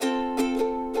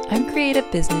I'm creative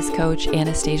business coach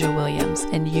Anastasia Williams,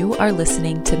 and you are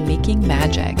listening to Making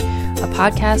Magic, a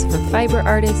podcast for fiber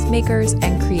artists, makers,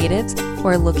 and creatives who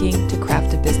are looking to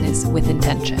craft a business with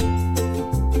intention.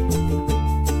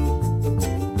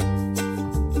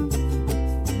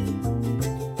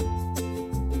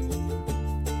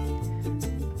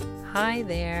 Hi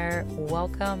there,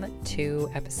 welcome to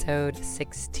episode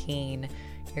 16.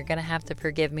 You're going to have to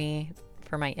forgive me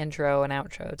for my intro and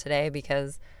outro today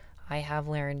because I have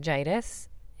laryngitis,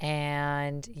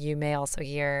 and you may also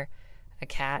hear a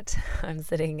cat. I'm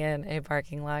sitting in a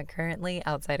parking lot currently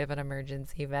outside of an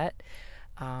emergency vet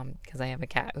because I have a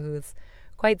cat who's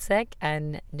quite sick,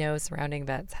 and no surrounding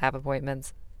vets have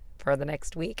appointments for the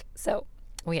next week. So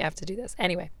we have to do this.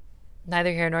 Anyway,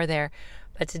 neither here nor there.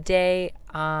 But today,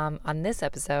 on this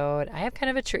episode, I have kind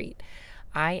of a treat.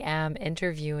 I am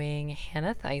interviewing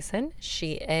Hannah Thiessen.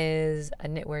 She is a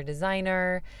knitwear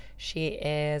designer. She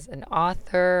is an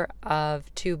author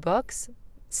of 2 books,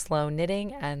 Slow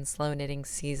Knitting and Slow Knitting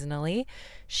Seasonally.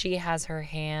 She has her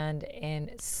hand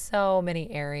in so many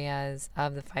areas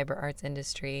of the fiber arts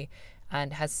industry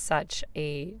and has such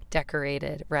a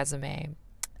decorated resume.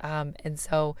 And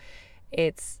so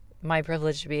it's my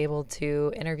privilege to be able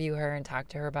to interview her and talk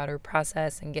to her about her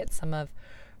process and get some of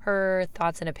her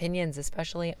thoughts and opinions,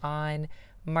 especially on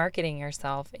marketing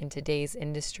yourself in today's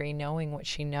industry, knowing what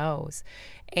she knows.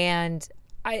 And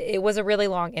it was a really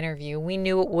long interview. We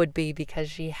knew it would be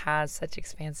because she has such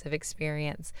expansive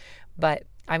experience, but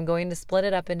I'm going to split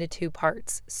it up into 2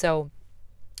 parts. So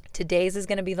today's is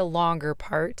going to be the longer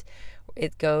part.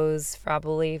 It goes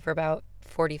probably for about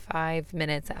 45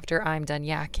 minutes after I'm done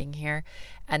yakking here.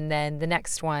 And then the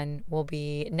next one will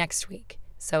be next week.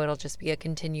 So it'll just be a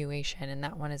continuation, and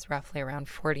that one is roughly around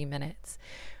 40 minutes.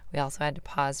 We also had to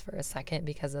pause for a second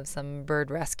because of some bird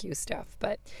rescue stuff.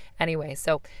 But anyway,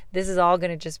 so this is all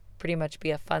going to just pretty much be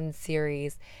a fun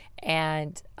series.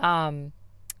 And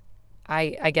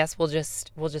I guess we'll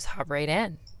just hop right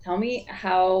in. Tell me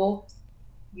how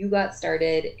you got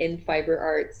started in fiber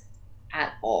arts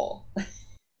at all.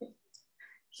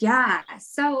 Yeah.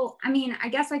 So, I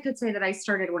guess I could say that I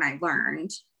started when I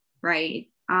learned, right?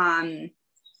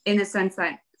 In the sense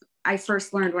that I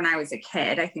first learned when I was a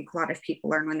kid. I think a lot of people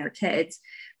learn when they're kids.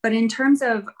 But in terms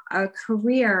of a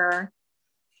career,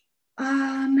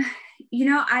 I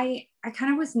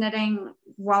kind of was knitting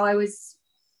while I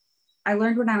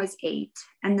learned when I was 8.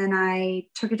 And then I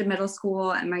took it to middle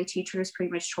school, and my teachers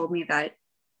pretty much told me that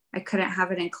I couldn't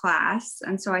have it in class.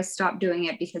 And so I stopped doing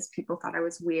it because people thought I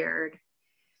was weird.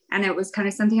 And it was kind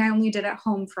of something I only did at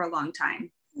home for a long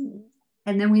time.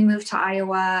 And then we moved to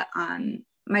Iowa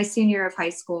my senior year of high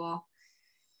school.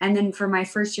 And then for my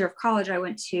first year of college, I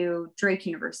went to Drake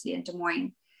University in Des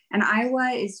Moines. And Iowa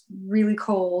is really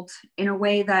cold in a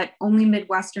way that only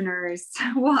Midwesterners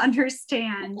will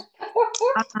understand.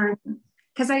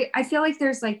 Because I feel like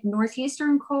there's like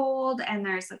Northeastern cold, and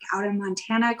there's like out in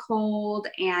Montana cold,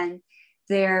 and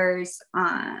there's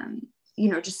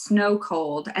just snow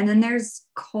cold. And then there's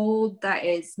cold that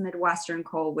is Midwestern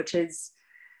cold, which is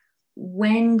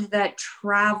wind that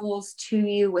travels to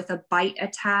you with a bite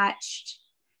attached.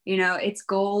 Its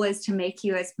goal is to make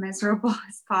you as miserable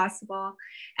as possible.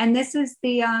 And this is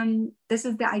the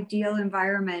ideal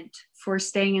environment for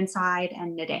staying inside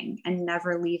and knitting and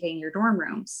never leaving your dorm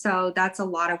room. So that's a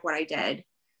lot of what I did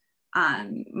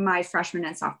my freshman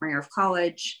and sophomore year of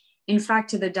college. In fact,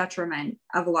 to the detriment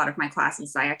of a lot of my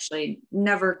classes, I actually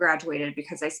never graduated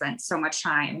because I spent so much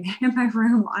time in my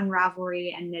room on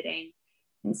Ravelry and knitting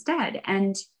instead.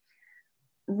 And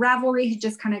Ravelry had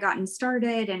just kind of gotten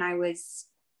started, and I was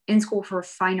in school for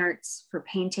fine arts, for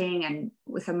painting, and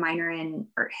with a minor in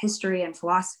art history and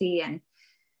philosophy. And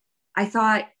I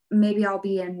thought maybe I'll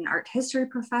be an art history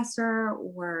professor,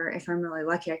 or if I'm really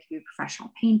lucky, I could be a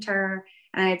professional painter.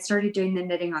 And I had started doing the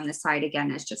knitting on the side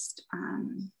again as just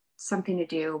something to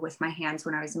do with my hands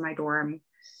when I was in my dorm.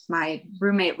 My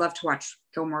roommate loved to watch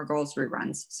Gilmore Girls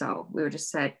reruns. So we would just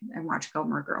sit and watch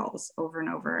Gilmore Girls over and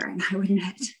over, and I would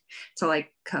knit to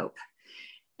cope.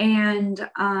 And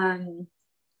to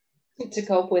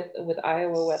cope with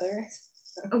Iowa weather.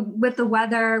 With the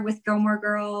weather, with Gilmore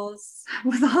Girls,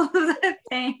 with all of the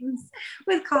things,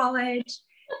 with college,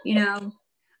 Well,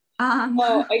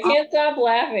 I can't stop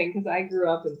laughing because I grew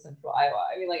up in Central Iowa.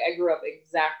 I grew up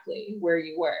exactly where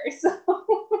you were. So.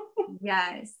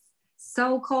 Yes.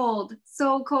 So cold,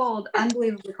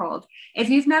 unbelievably cold. If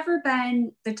you've never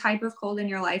been the type of cold in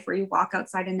your life where you walk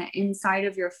outside and the inside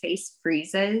of your face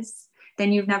freezes,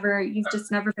 then you've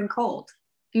just never been cold.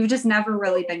 You've just never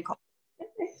really been cold.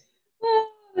 Oh,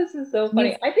 this is so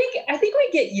funny. I think we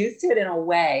get used to it in a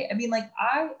way.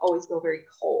 I always feel very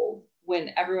cold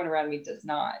when everyone around me does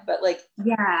not. But like,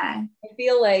 Yeah. I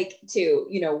feel like too,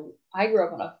 you know, I grew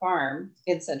up on a farm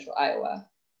in central Iowa,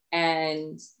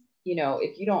 and you know,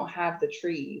 if you don't have the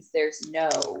trees, there's no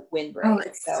windbreak. Oh,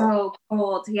 it's so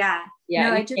cold. Yeah. Yeah, No,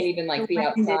 and I you just, can't even like the be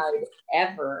wind is, outside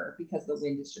ever because the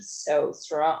wind is just so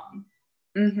strong.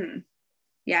 mm-hmm.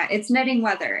 Yeah, it's knitting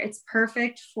weather. It's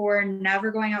perfect for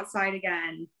never going outside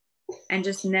again and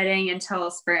just knitting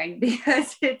until spring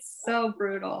because it's so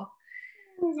brutal.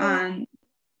 So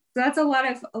that's a lot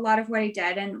of what I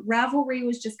did. And Ravelry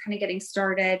was just kind of getting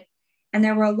started. And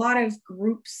there were a lot of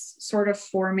groups sort of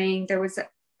forming. There was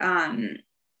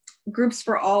groups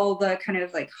for all the kind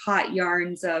of like hot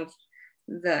yarns of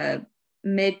the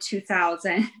mid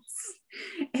 2000s.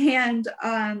 And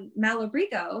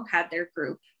Malabrigo had their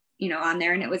group, you know, on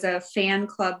there. And it was a fan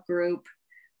club group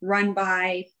run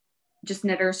by just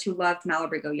knitters who loved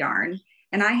Malabrigo yarn.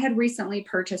 And I had recently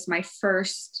purchased my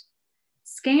first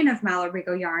skein of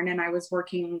Malabrigo yarn, and I was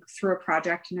working through a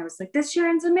project, and I was like, this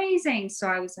yarn's amazing. So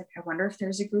I was like, I wonder if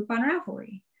there's a group on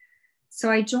Ravelry.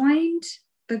 So I joined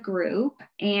the group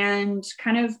and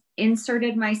kind of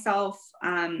inserted myself,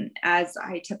 as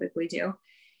I typically do,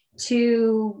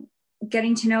 to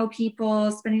getting to know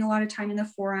people, spending a lot of time in the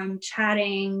forum,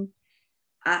 chatting,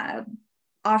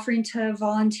 offering to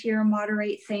volunteer,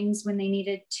 moderate things when they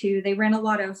needed to. They ran a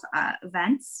lot of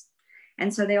events.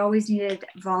 And so they always needed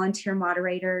volunteer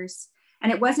moderators.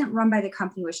 And it wasn't run by the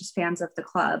company, it was just fans of the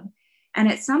club. And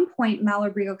at some point,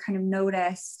 Malabrigo kind of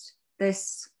noticed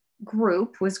this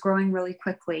group was growing really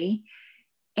quickly.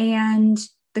 And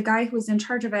the guy who was in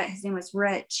charge of it, his name was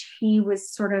Rich, he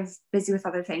was sort of busy with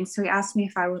other things. So he asked me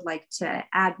if I would like to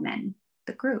admin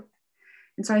the group.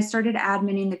 And so I started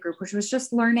adminning the group, which was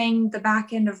just learning the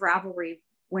back end of Ravelry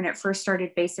when it first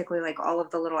started, basically like all of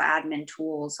the little admin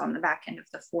tools on the back end of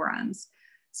the forums.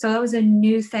 So that was a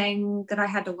new thing that I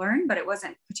had to learn, but it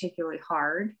wasn't particularly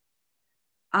hard.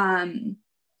 And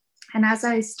as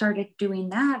I started doing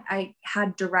that, I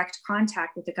had direct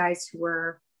contact with the guys who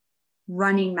were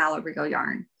running Malabrigo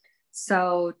yarn.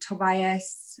 So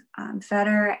Tobias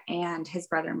Feder and his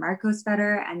brother Marcos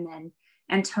Feder, and then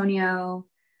Antonio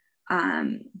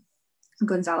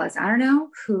Gonzalez, I don't know,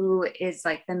 who is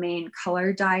like the main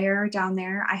color dyer down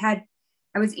there.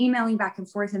 I was emailing back and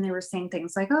forth, and they were saying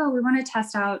things like, oh, we want to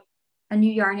test out a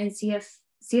new yarn and see if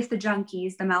the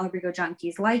junkies, the Malabrigo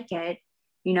junkies, like it,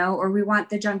 you know, or we want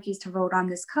the junkies to vote on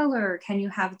this color. Can you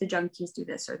have the junkies do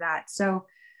this or that? So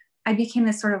I became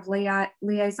this sort of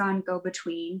liaison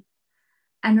go-between.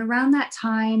 And around that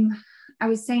time, I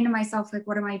was saying to myself, like,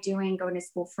 what am I doing going to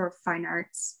school for fine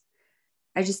arts?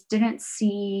 I just didn't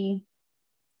see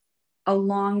a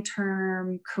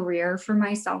long-term career for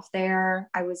myself there.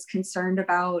 I was concerned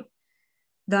about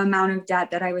the amount of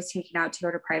debt that I was taking out to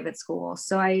go to private school.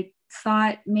 So I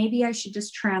thought maybe I should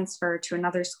just transfer to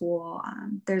another school.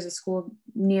 There's a school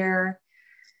near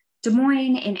Des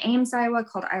Moines in Ames, Iowa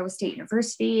called Iowa State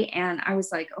University. And I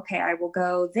was like, okay, I will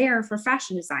go there for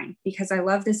fashion design because I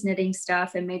love this knitting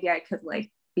stuff. And maybe I could like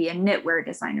be a knitwear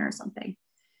designer or something.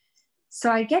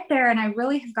 So I get there and I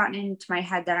really have gotten into my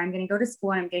head that I'm going to go to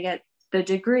school and I'm going to get the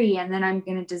degree, and then I'm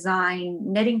going to design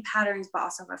knitting patterns, but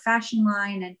also have a fashion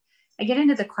line. And I get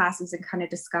into the classes and kind of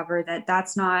discover that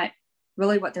that's not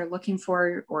really what they're looking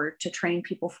for or to train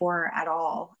people for at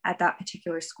all at that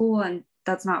particular school. And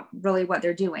that's not really what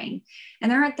they're doing.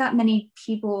 And there aren't that many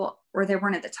people, or there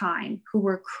weren't at the time, who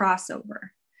were crossover.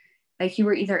 Like you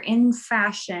were either in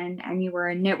fashion and you were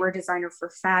a knitwear designer for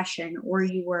fashion, or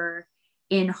you were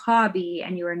in hobby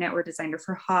and you were a knitwear designer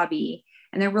for hobby.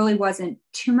 And there really wasn't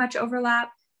too much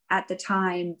overlap at the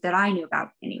time that I knew about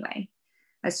anyway.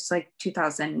 That's just like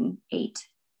 2008,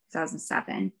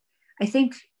 2007. I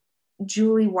think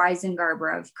Julie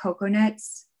Weisengarber of Coco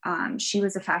Knits, she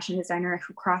was a fashion designer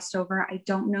who crossed over. I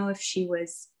don't know if she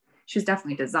was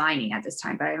definitely designing at this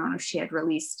time, but I don't know if she had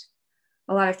released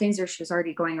a lot of things or she was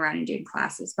already going around and doing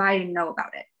classes, but I didn't know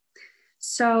about it.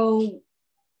 So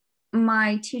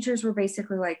my teachers were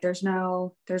basically like, there's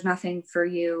nothing for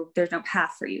you. There's no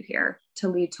path for you here to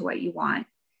lead to what you want.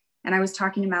 And I was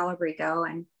talking to Malabrigo,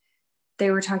 and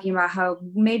they were talking about how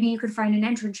maybe you could find an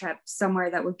internship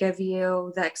somewhere that would give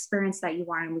you the experience that you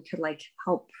want, and we could like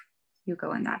help you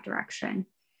go in that direction.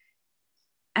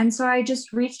 And so I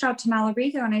just reached out to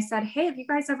Malabrigo and I said, hey, have you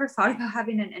guys ever thought about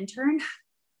having an intern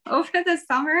over the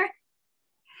summer?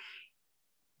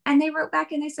 And they wrote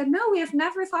back and they said, no, we have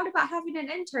never thought about having an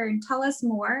intern. Tell us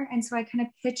more. And so I kind of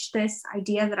pitched this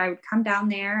idea that I would come down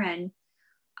there and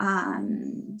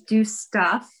do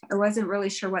stuff. I wasn't really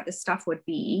sure what the stuff would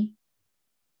be.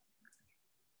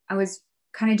 I was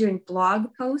kind of doing blog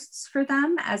posts for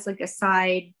them as like a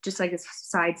side, just like a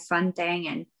side fun thing.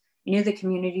 And I knew the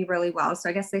community really well. So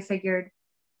I guess they figured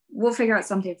we'll figure out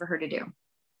something for her to do.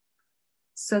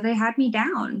 So they had me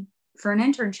down for an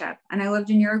internship, and I lived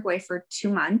in Uruguay for 2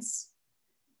 months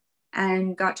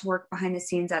and got to work behind the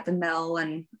scenes at the mill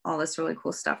and all this really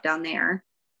cool stuff down there.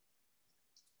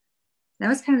 That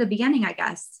was kind of the beginning, I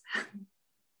guess.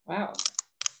 Wow.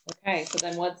 Okay. So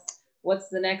then what's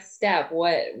the next step?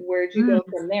 Where'd you go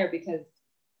from there? Because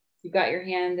you got your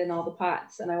hand in all the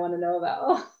pots, and I want to know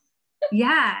about.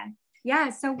 Yeah.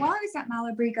 So while I was at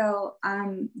Malabrigo,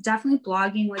 definitely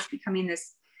blogging was becoming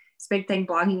this big thing.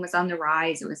 Blogging was on the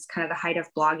rise. It was kind of the height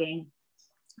of blogging.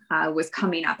 Was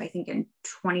coming up, I think in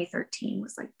 2013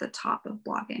 was like the top of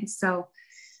blogging. So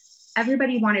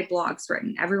everybody wanted blogs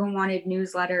written. Everyone wanted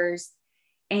newsletters,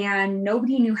 and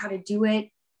nobody knew how to do it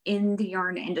in the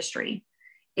yarn industry.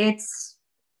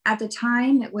 At the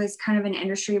time, it was kind of an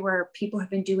industry where people have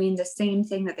been doing the same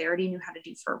thing that they already knew how to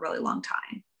do for a really long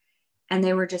time. And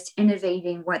they were just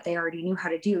innovating what they already knew how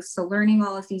to do. So learning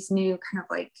all of these new kind of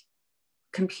like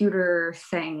computer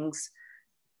things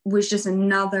was just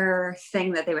another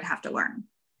thing that they would have to learn.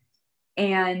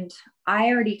 And I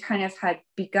already kind of had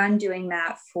begun doing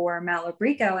that for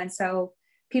Malabrigo. And so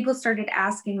people started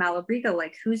asking Malabrigo,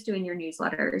 like, who's doing your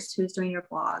newsletters? Who's doing your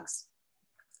blogs?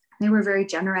 They were very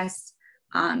generous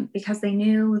because they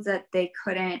knew that they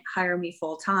couldn't hire me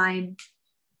full time.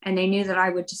 And they knew that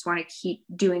I would just want to keep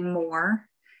doing more.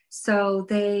 So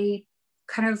they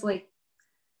kind of like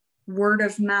word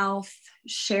of mouth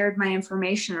shared my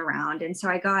information around. And so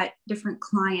I got different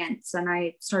clients, and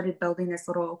I started building this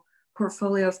little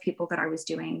portfolio of people that I was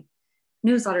doing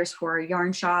newsletters for,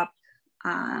 Yarn Shop,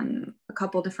 a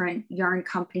couple different yarn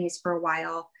companies for a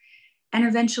while. And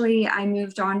eventually I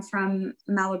moved on from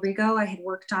Malabrigo. I had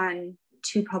worked on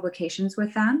 2 publications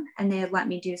with them, and they had let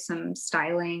me do some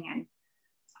styling and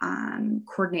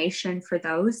coordination for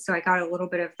those. So I got a little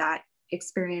bit of that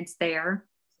experience there,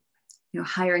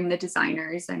 hiring the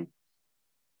designers and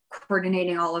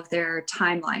coordinating all of their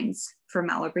timelines for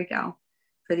Malabrigo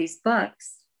for these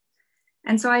books.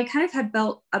 And so I kind of had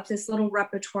built up this little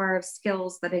repertoire of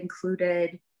skills that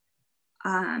included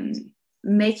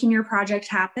making your project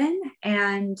happen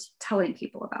and telling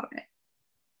people about it.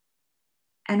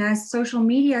 And as social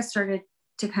media started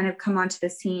to kind of come onto the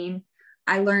scene,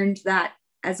 I learned that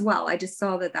as well. I just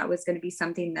saw that was going to be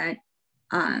something that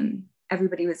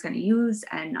everybody was going to use.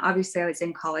 And obviously I was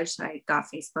in college, so I got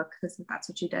Facebook, because that's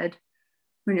what you did.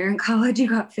 When you're in college, you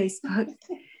got Facebook.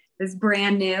 It was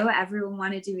brand new. Everyone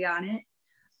wanted to be on it.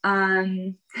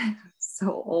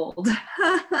 So old.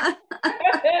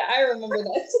 I remember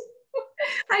that.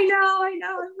 I know.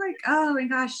 I'm like, oh my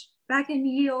gosh, back in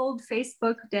the old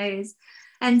Facebook days.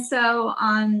 And so,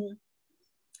 I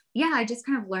just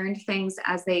kind of learned things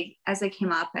as they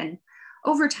came up. And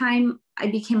over time, I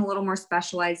became a little more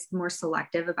specialized, more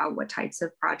selective about what types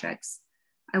of projects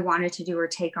I wanted to do or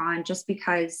take on, just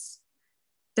because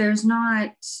there's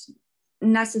not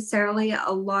necessarily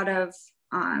a lot of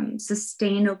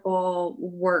sustainable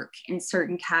work in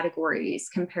certain categories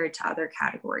compared to other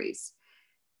categories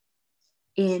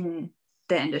in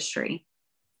the industry.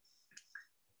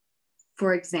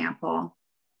 For example,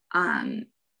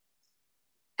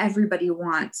 everybody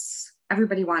wants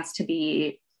to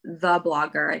be the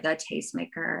blogger, the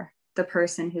tastemaker, the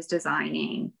person who's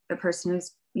designing, the person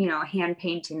who's, hand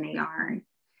painting the yarn.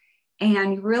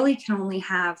 And you really can only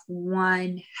have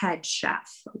one head chef,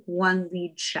 one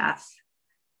lead chef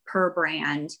per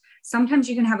brand. Sometimes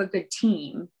you can have a good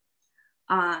team,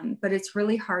 but it's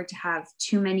really hard to have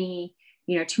too many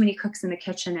cooks in the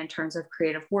kitchen in terms of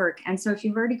creative work. And so if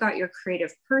you've already got your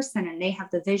creative person and they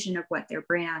have the vision of what their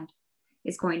brand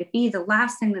is going to be, the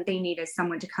last thing that they need is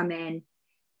someone to come in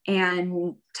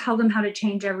and tell them how to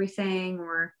change everything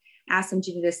or ask them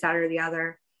to do this, that, or the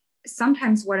other.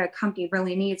 Sometimes what a company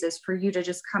really needs is for you to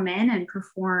just come in and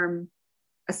perform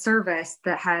a service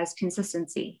that has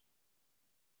consistency.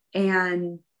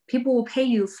 And people will pay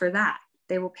you for that.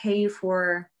 They will pay you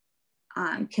for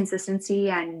consistency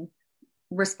and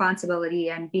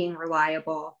responsibility and being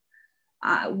reliable,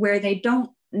 where they don't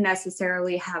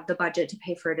necessarily have the budget to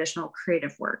pay for additional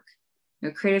creative work.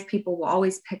 Creative people will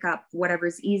always pick up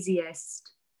whatever's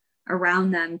easiest around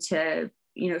them to,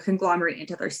 conglomerate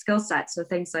into their skill set. So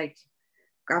things like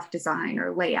graphic design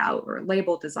or layout or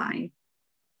label design,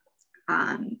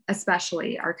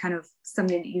 especially, are kind of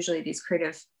something that usually these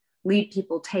creative lead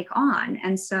people take on.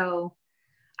 And so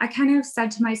I kind of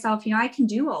said to myself, I can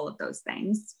do all of those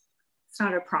things. It's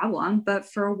not a problem, but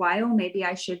for a while, maybe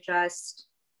I should just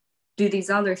do these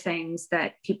other things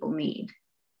that people need.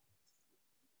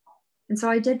 And so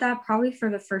I did that probably for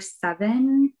the first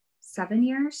seven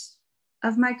years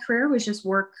of my career, was just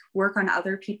work on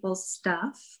other people's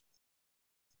stuff.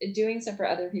 Doing stuff for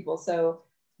other people. So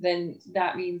then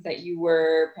that means that you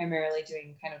were primarily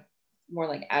doing kind of more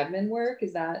like admin work.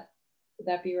 Would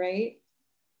that be right?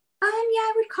 Yeah,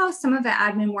 I would call some of it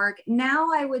admin work. Now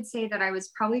I would say that I was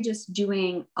probably just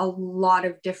doing wearing a lot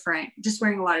of different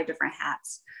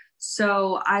hats.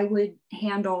 So I would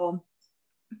handle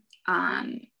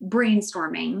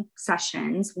brainstorming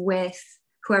sessions with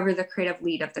whoever the creative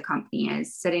lead of the company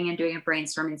is, sitting and doing a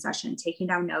brainstorming session, taking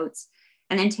down notes,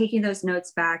 and then taking those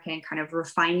notes back and kind of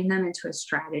refining them into a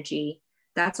strategy.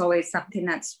 That's always something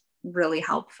that's really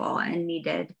helpful and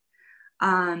needed.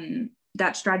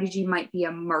 That strategy might be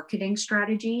a marketing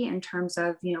strategy in terms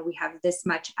of, we have this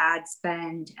much ad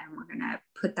spend and we're going to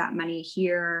put that money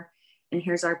here. And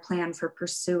here's our plan for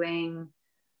pursuing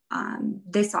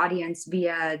this audience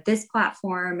via this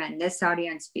platform and this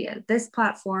audience via this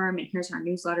platform. And here's our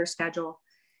newsletter schedule.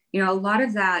 A lot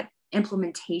of that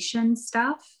implementation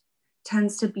stuff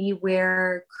tends to be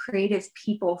where creative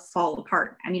people fall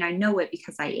apart. I mean, I know it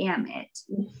because I am it,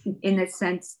 in the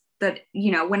sense that,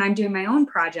 when I'm doing my own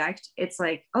project, it's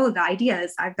like, oh, the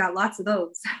ideas, I've got lots of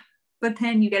those. But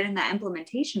then you get in the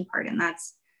implementation part, and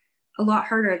that's a lot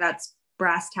harder. That's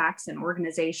brass tacks and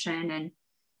organization and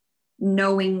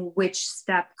knowing which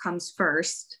step comes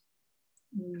first.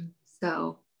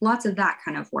 So lots of that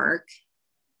kind of work.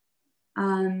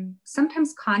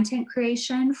 Sometimes content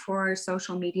creation for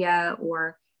social media,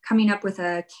 or coming up with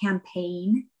a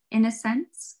campaign in a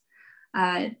sense.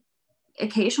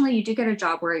 Occasionally you do get a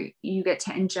job where you get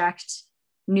to inject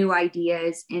new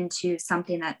ideas into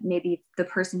something that maybe the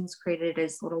person who's created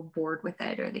is a little bored with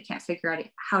it, or they can't figure out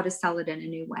how to sell it in a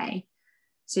new way.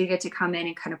 So you get to come in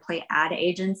and kind of play ad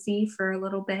agency for a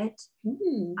little bit,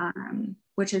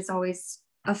 which is always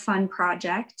a fun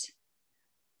project.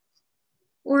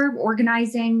 Or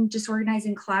organizing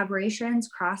collaborations,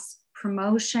 cross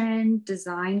promotion,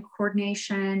 design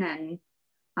coordination,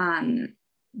 and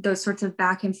those sorts of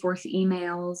back and forth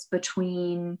emails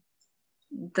between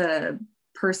the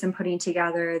person putting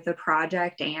together the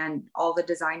project and all the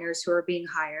designers who are being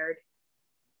hired.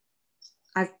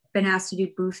 I've been asked to do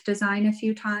booth design a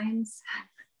few times.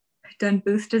 I've done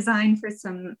booth design for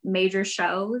some major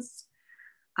shows.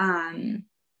 I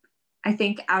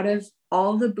think out of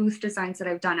all the booth designs that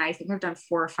I've done, I think I've done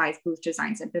 4 or 5 booth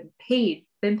designs and been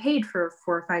paid for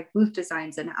 4 or 5 booth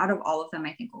designs. And out of all of them,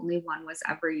 I think only one was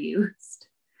ever used.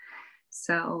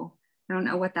 So I don't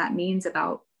know what that means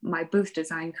about my booth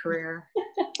design career.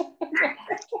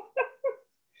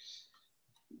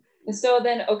 So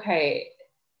then, okay,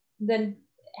 then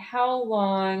how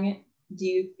long do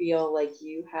you feel like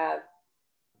you have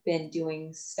been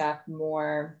doing stuff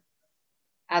more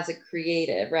as a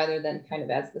creative rather than kind of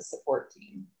as the support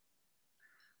team?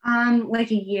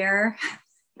 Like a year.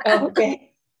 Oh,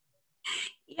 okay.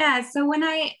 Yeah. So when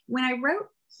I wrote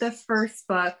the first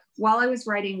book, while I was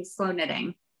writing Slow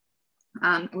Knitting,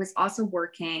 I was also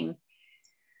working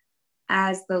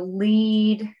as the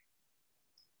lead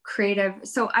creative.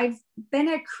 So I've been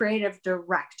a creative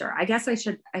director. I guess I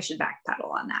should backpedal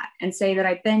on that and say that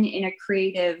I've been in a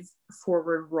creative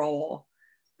forward role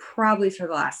probably for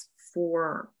the last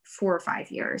 4 or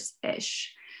 5 years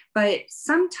ish. But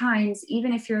sometimes,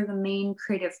 even if you're the main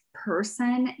creative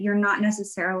person, you're not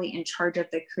necessarily in charge of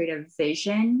the creative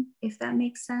vision, if that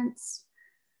makes sense.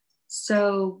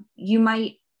 So you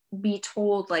might be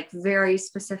told like very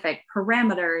specific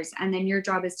parameters, and then your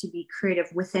job is to be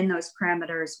creative within those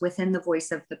parameters, within the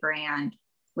voice of the brand,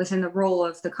 within the role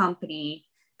of the company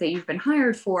that you've been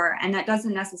hired for. And that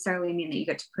doesn't necessarily mean that you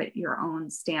get to put your own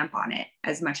stamp on it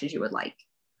as much as you would like.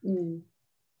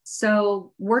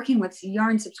 So working with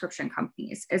yarn subscription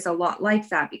companies is a lot like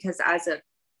that, because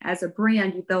as a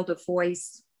brand, you build a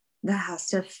voice that has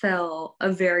to fill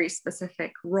a very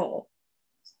specific role.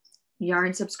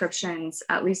 Yarn subscriptions,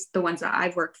 at least the ones that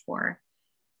I've worked for,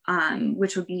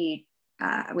 which would be,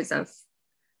 I was a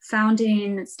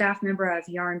founding staff member of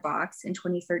Yarnbox in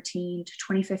 2013 to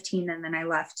 2015, and then I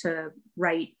left to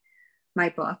write my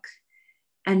book.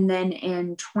 And then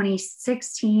in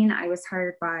 2016, I was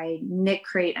hired by Knit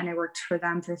Crate, and I worked for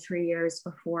them for 3 years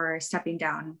before stepping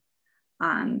down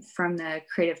from the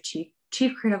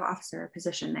chief creative officer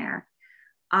position there.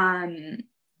 And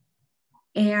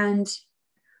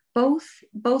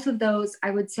both of those, I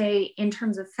would say, in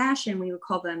terms of fashion, we would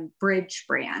call them bridge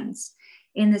brands,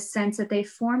 in the sense that they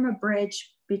form a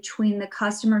bridge between the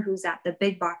customer who's at the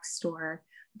big box store,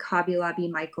 Hobby Lobby,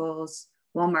 Michaels,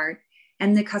 Walmart,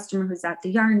 and the customer who's at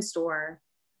the yarn store,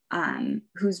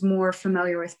 who's more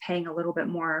familiar with paying a little bit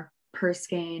more per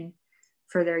skein.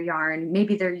 for their yarn.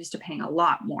 Maybe they're used to paying a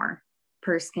lot more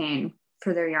per skein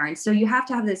for their yarn. So you have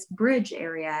to have this bridge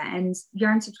area, and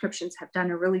yarn subscriptions have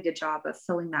done a really good job of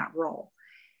filling that role.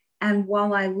 And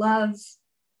while I love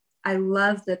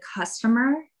the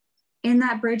customer in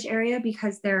that bridge area,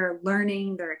 because they're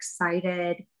learning, they're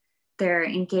excited, they're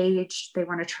engaged, they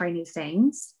want to try new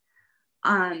things.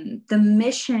 The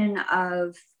mission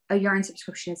of a yarn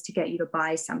subscription is to get you to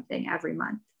buy something every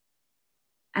month.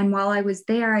 And while I was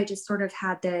there, I just sort of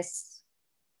had this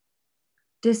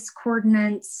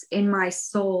discordance in my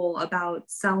soul about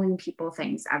selling people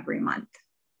things every month,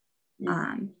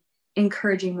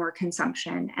 encouraging more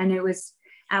consumption. And it was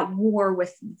at war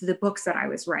with the books that I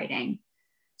was writing.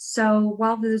 So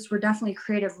while those were definitely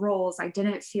creative roles, I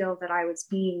didn't feel that I was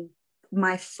being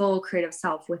my full creative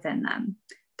self within them,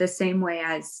 the same way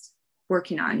as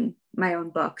working on my own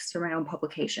books or my own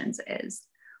publications is,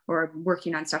 or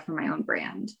working on stuff for my own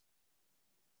brand.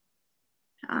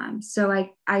 So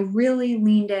I really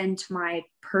leaned into my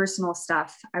personal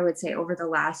stuff, I would say, over the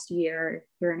last year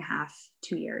and a half,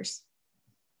 2 years.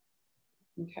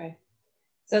 Okay.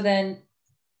 So then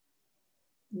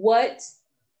what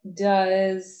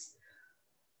does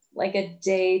like a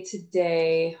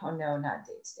day-to-day, oh no, not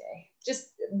day-to-day, just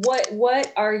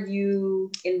what are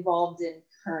you involved in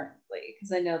currently?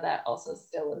 Because I know that also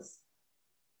still is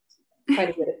quite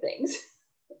a bit of things.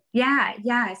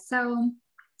 Yeah. So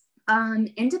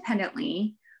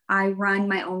independently, I run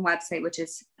my own website, which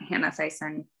is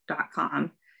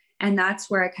hannahthiessen.com. And that's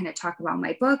where I kind of talk about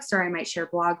my books, or I might share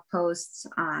blog posts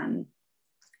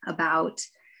about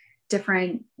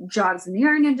different jobs in the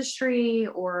yarn industry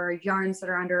or yarns that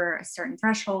are under a certain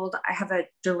threshold. I have a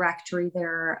directory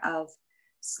there of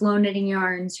slow knitting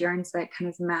yarns that kind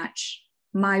of match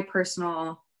my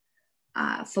personal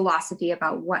philosophy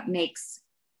about what makes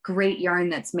great yarn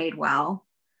that's made well.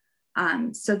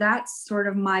 So that's sort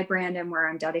of my brand, and where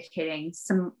I'm dedicating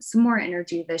some more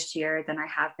energy this year than I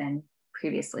have been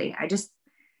previously. I just,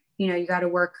 you got to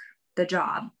work the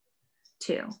job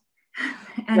too.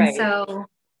 And right. So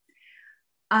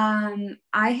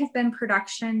I have been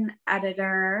production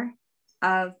editor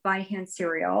of By Hand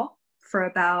Cereal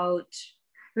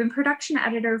I've been production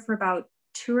editor for about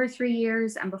 2 or 3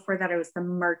 years. And before that, I was the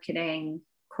marketing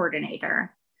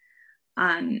coordinator.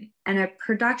 And a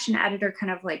production editor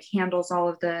kind of like handles all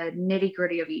of the nitty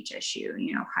gritty of each issue,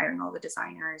 hiring all the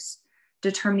designers,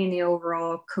 determining the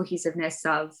overall cohesiveness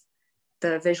of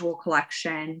the visual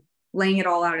collection, laying it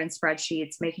all out in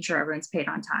spreadsheets, making sure everyone's paid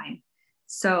on time.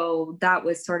 So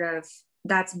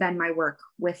that's been my work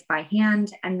with By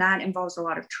Hand, and that involves a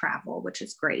lot of travel, which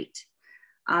is great.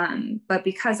 But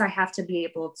because I have to be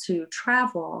able to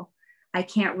travel, I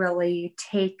can't really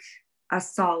take a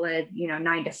solid,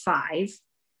 9 to 5.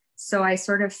 So I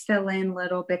sort of fill in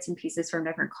little bits and pieces from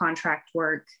different contract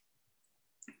work.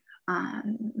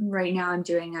 Right now I'm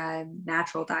doing a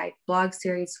natural dye blog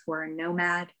series for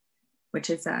Nomad, which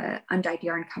is a undyed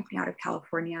yarn company out of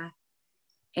California.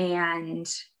 And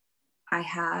I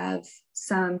have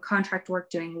some contract work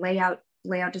doing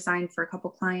layout design for a couple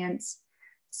clients.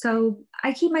 So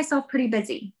I keep myself pretty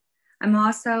busy. I'm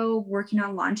also working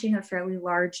on launching a fairly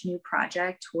large new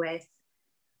project with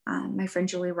my friend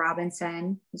Julie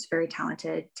Robinson, who's a very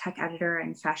talented tech editor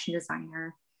and fashion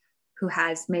designer, who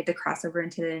has made the crossover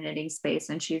into the knitting space,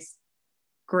 and she's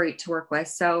great to work with.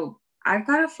 So I've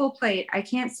got a full plate. I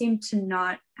can't seem to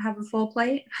not have a full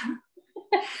plate.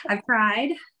 I've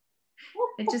tried.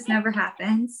 It just never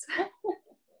happens.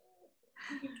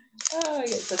 Oh, I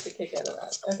get such a kick out of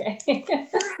that. Okay.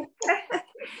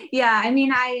 Yeah, I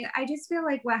mean, I just feel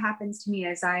like what happens to me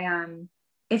is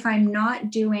if I'm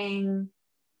not doing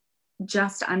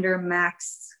just under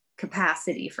max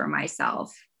capacity for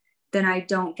myself, then I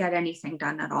don't get anything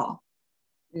done at all.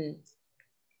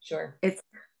 Sure.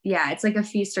 It's like a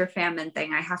feast or famine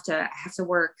thing. I have to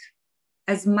work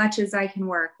as much as I can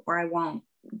work, or I won't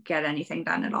get anything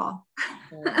done at all.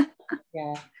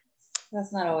 Yeah.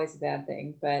 That's not always a bad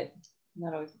thing, but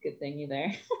not always a good thing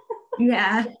either.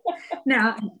 Yeah.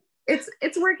 No,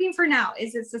 it's working for now.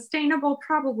 Is it sustainable?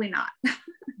 Probably not.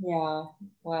 Yeah.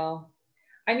 Well,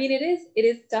 I mean, it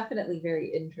is definitely very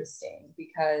interesting,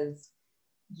 because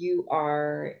you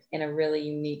are in a really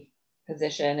unique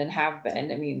position, and have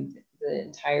been, I mean, the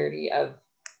entirety of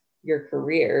your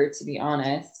career, to be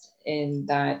honest, in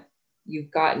that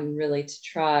you've gotten really to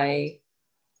try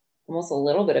almost a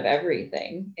little bit of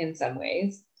everything in some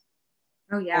ways.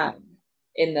 Oh yeah.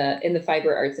 In the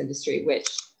fiber arts industry, which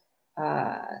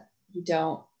I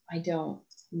don't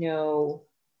know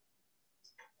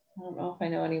if I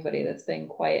know anybody that's been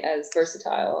quite as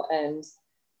versatile and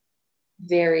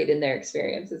varied in their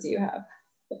experience as you have.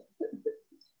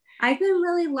 I've been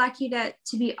really lucky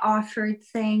to be offered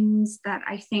things that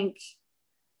I think,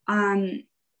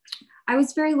 I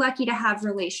was very lucky to have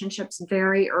relationships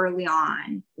very early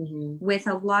on with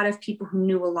a lot of people who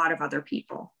knew a lot of other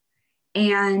people.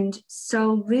 And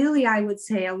so really, I would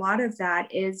say a lot of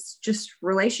that is just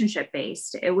relationship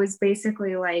based. It was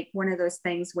basically like one of those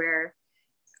things where,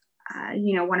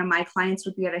 one of my clients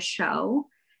would be at a show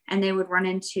and they would run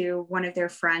into one of their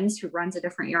friends who runs a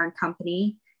different yarn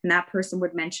company. And that person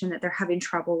would mention that they're having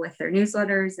trouble with their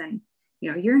newsletters and,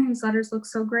 your newsletters look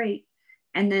so great.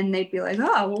 And then they'd be like,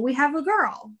 oh, well, we have a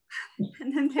girl.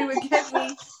 And then they would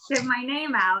give my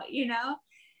name out,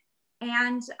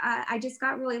 And I just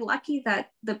got really lucky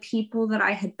that the people that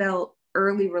I had built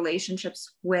early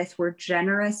relationships with were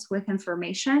generous with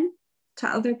information to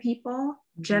other people,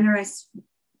 generous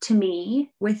to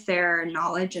me with their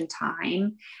knowledge and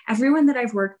time. Everyone that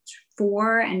I've worked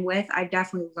for and with, I've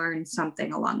definitely learned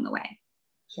something along the way.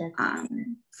 Sure.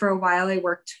 For a while, I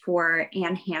worked for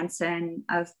Ann Hansen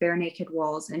of Bare Naked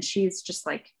Wools, and she's just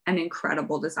like an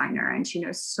incredible designer. And she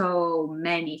knows so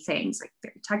many things, like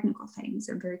very technical things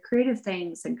and very creative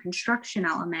things and construction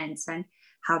elements and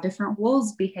how different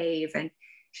wools behave. And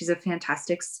she's a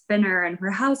fantastic spinner and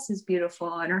her house is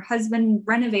beautiful and her husband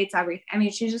renovates everything. I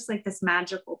mean, she's just like this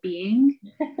magical being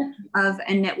of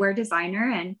a knitwear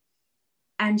designer.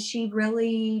 And she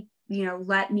really,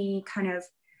 let me kind of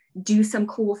do some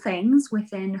cool things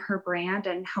within her brand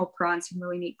and help her on some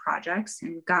really neat projects,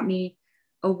 and got me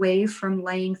away from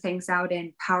laying things out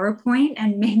in PowerPoint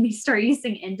and made me start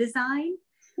using InDesign,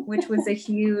 which was a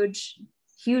huge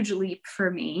leap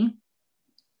for me.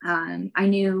 I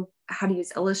knew how to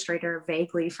use Illustrator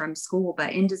vaguely from school,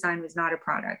 but InDesign was not a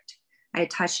product I had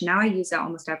touched. Now I use it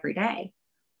almost every day.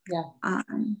 Yeah.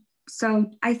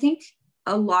 So I think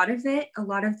a lot of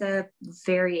the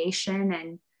variation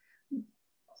and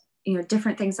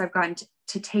different things I've gotten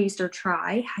to taste or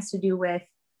try has to do with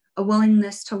a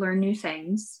willingness to learn new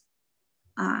things,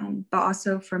 but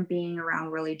also from being around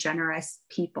really generous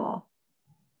people.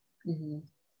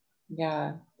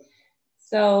 Yeah.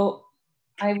 So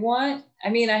I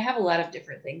have a lot of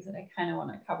different things that I kind of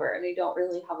want to cover, and I don't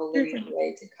really have a linear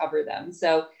way to cover them.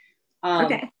 So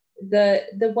Okay.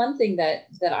 The one thing that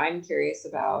I'm curious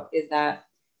about is that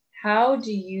how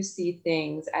do you see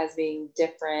things as being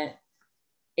different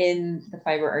in the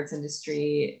fiber arts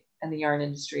industry and the yarn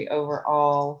industry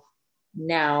overall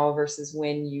now versus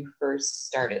when you first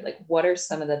started? Like, what are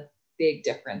some of the big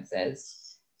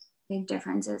differences?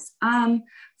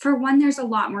 For one, there's a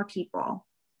lot more people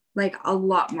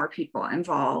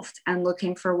involved and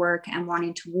looking for work and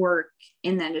wanting to work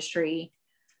in the industry.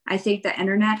 I think the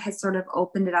internet has sort of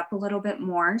opened it up a little bit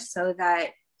more so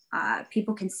that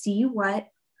people can see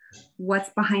what's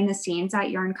behind the scenes at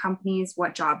yarn companies,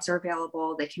 what jobs are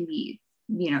available. They can be,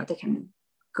 they can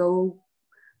go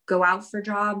out for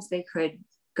jobs. They could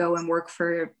go and work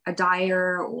for a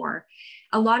dyer, or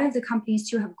a lot of the companies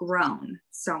too have grown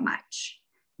so much.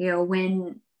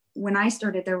 When I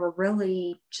started, there were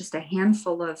really just a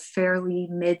handful of fairly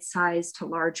mid-sized to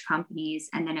large companies,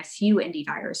 and then a few indie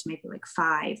dyers, maybe like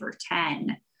 5 or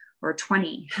 10 or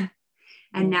 20.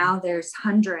 And now there's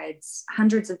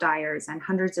hundreds of dyers and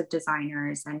hundreds of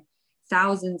designers and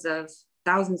thousands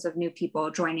of new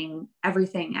people joining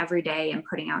everything every day and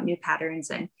putting out new patterns.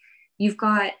 And you've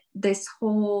got this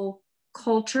whole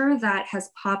culture that has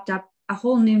popped up, a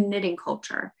whole new knitting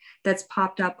culture that's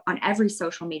popped up on every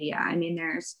social media. I mean,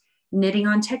 there's knitting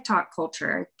on TikTok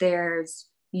culture, there's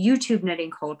YouTube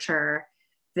knitting culture,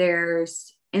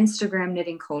 there's Instagram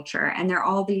knitting culture, and they're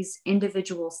all these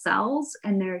individual cells,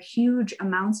 and they're huge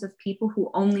amounts of people who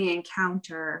only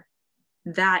encounter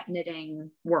that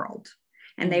knitting world,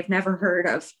 and they've never heard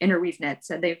of interweave knits,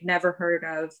 and they've never heard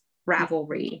of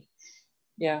Ravelry.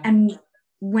 Yeah. And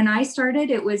when I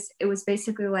started, it was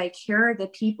basically like, here are the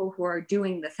people who are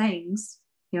doing the things,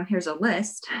 here's a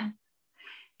list,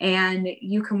 and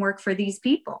you can work for these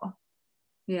people,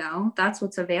 that's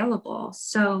what's available.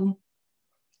 So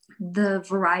the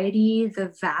variety,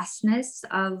 the vastness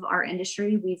of our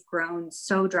industry, we've grown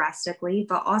so drastically,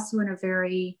 but also in a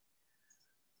very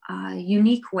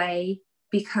unique way,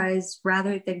 because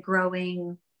rather than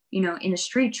growing, in a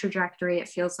straight trajectory, it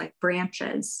feels like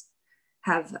branches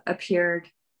have appeared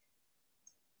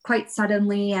quite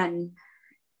suddenly. And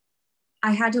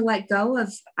I had to let go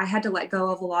of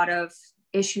a lot of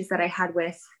issues that I had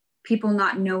with people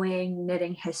not knowing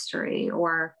knitting history,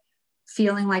 or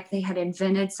feeling like they had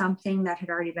invented something that had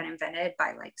already been invented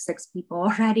by like 6 people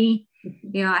already.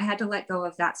 I had to let go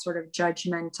of that sort of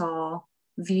judgmental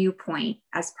viewpoint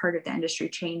as part of the industry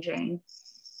changing.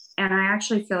 And I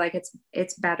actually feel like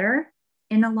it's better.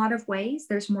 in a lot of ways.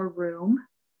 There's more room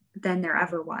than there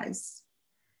ever was,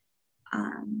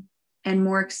 and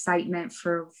more excitement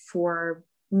for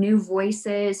new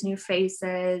voices, new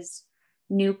faces,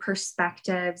 new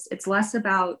perspectives. It's less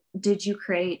about, did you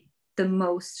create the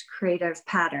most creative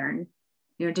pattern?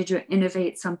 You know, did you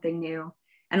innovate something new?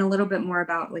 And a little bit more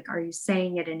about, like, are you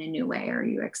saying it in a new way? Are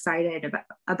you excited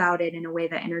about it in a way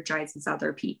that energizes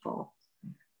other people?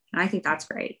 And I think that's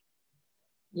great.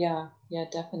 Yeah,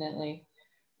 definitely.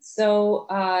 So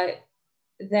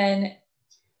then,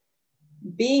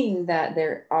 being that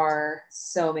there are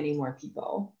so many more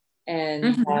people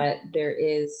and that there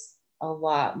is a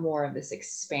lot more of this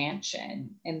expansion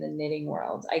in the knitting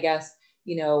world, I guess,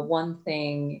 you know, one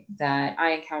thing that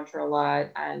I encounter a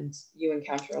lot and you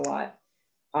encounter a lot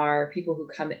are people who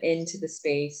come into the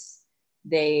space,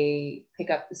 they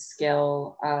pick up the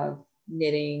skill of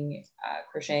knitting,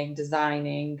 crocheting,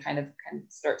 designing, kind of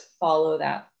start to follow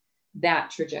that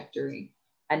trajectory.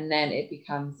 And then it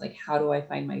becomes like, how do I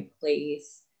find my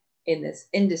place in this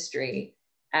industry?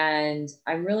 And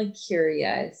I'm really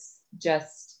curious,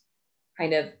 just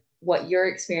kind of what your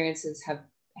experiences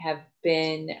have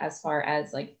been as far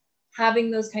as like having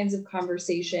those kinds of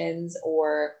conversations,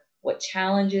 or what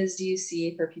challenges do you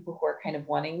see for people who are kind of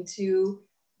wanting to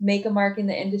make a mark in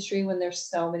the industry when there's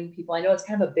so many people? I know it's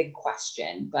kind of a big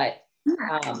question, but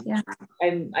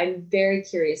I'm very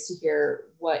curious to hear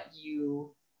what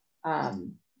you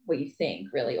think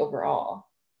really overall.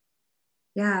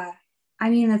 Yeah. I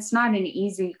mean, it's not an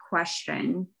easy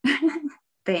question.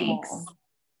 Thanks.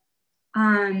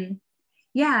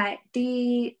 Yeah,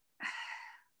 you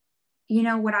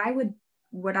know, what I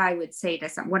would say to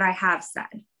what I have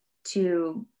said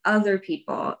to other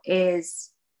people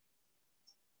is,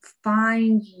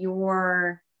 find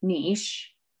your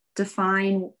niche,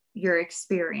 define your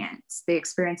experience, the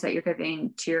experience that you're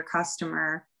giving to your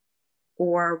customer,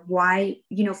 or why,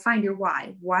 you know, find your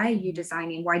why. Why are you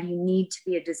designing? Why do you need to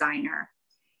be a designer?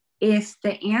 If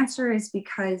the answer is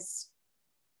because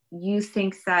you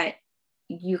think that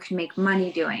you can make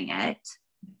money doing it,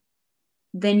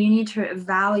 then you need to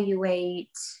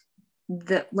evaluate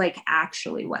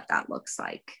actually what that looks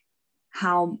like.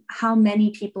 How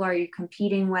many people are you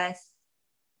competing with?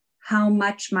 How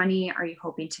much money are you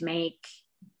hoping to make?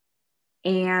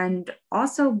 And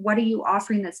also, what are you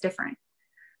offering that's different?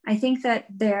 I think that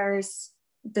there's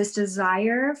this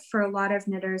desire for a lot of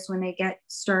knitters when they get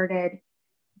started.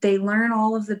 They learn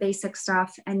all of the basic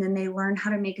stuff, and then they learn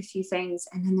how to make a few things,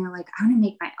 and then they're like, I want to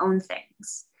make my own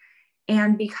things.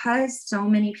 And because so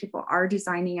many people are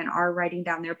designing and are writing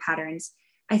down their patterns,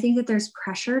 I think that there's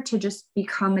pressure to just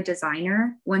become a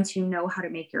designer once you know how to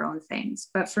make your own things.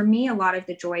 But for me, a lot of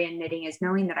the joy in knitting is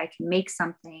knowing that I can make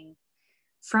something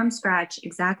from scratch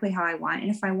exactly how I want.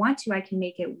 And if I want to, I can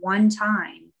make it one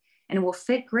time and it will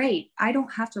fit great. I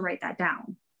don't have to write that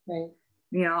down. Right.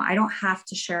 You know, I don't have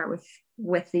to share it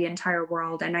with the entire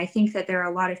world. And I think that there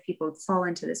are a lot of people who fall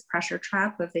into this pressure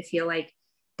trap if they feel like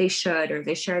they should, or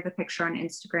they share the picture on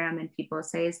Instagram and people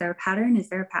say, is there a pattern? Is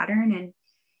there a pattern? And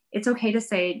it's okay to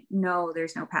say, no,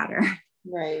 there's no pattern.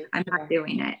 Right. I'm not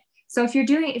doing it. So if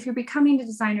you're becoming a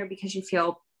designer because you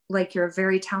feel like you're a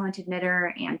very talented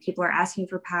knitter and people are asking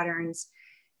for patterns,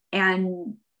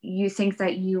 and you think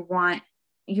that you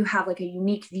have like a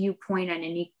unique viewpoint and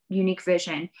a unique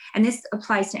vision, and this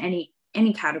applies to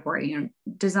any category, you know,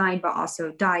 design, but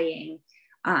also dyeing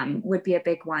would be a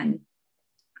big one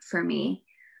for me.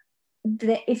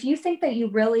 If you think that you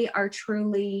really are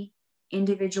truly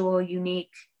individual,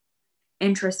 unique,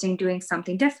 interesting, doing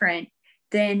something different,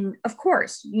 then of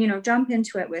course, you know, jump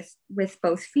into it with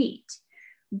both feet.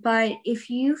 But if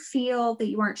you feel that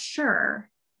you aren't sure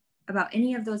about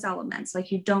any of those elements,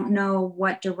 like you don't know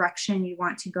what direction you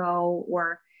want to go,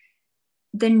 or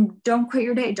then don't quit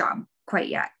your day job quite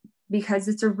yet, because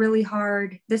it's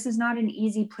this is not an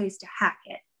easy place to hack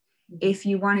it if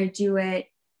you want to do it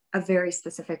a very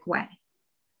specific way.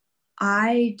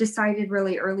 I decided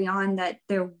really early on that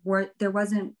there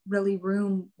wasn't really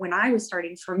room when I was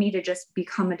starting for me to just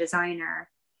become a designer.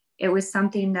 It was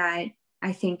something that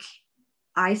I think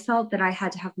I felt that I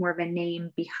had to have more of a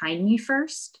name behind me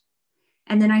first.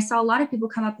 And then I saw a lot of people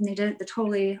come up and they did it the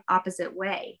totally opposite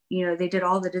way. You know, they did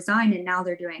all the design and now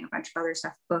they're doing a bunch of other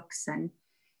stuff, books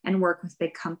and work with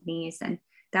big companies and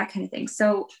that kind of thing.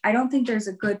 So I don't think there's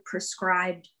a good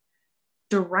prescribed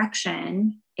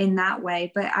direction in that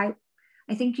way, but I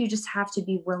think you just have to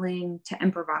be willing to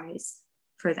improvise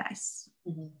for this.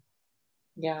 Mm-hmm.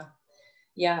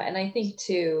 Yeah. And I think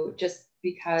too, just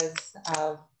because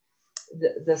of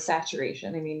the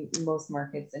saturation, I mean, most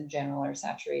markets in general are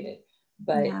saturated,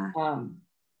 but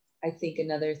I think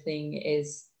another thing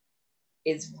is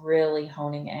is really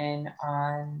honing in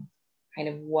on kind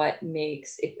of what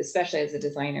makes, especially as a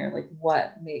designer, like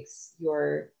what makes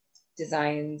your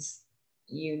designs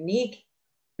unique,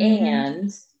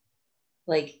 and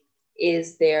like,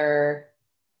 is there,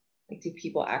 like, do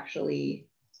people actually,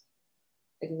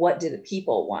 like, what do the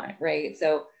people want, right?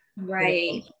 So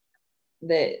Right.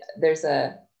 that there's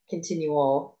a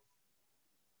continual,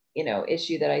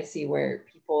 issue that I see where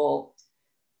people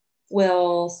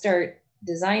will start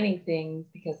designing things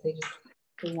because they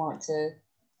want to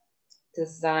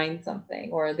design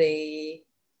something, or they,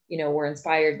 were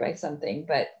inspired by something.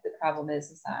 But the problem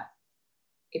is that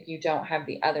if you don't have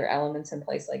the other elements in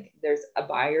place, like there's a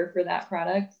buyer for that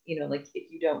product, like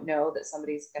if you don't know that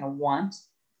somebody's going to want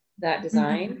that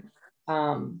design,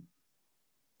 then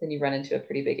you run into a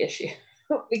pretty big issue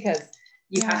because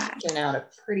you have to send out a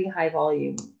pretty high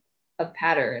volume of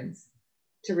patterns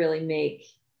to really make,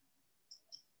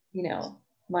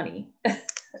 money.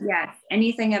 Yes,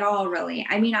 anything at all, really.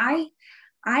 I mean, I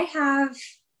have,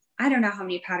 I don't know how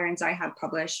many patterns I have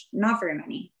published, not very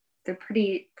many. They're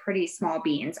pretty small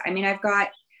beans. I mean, I've got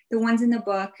the ones in the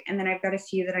book, and then I've got a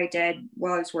few that I did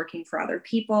while I was working for other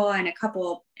people, and a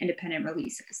couple independent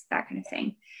releases, that kind of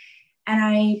thing. And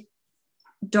I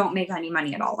don't make any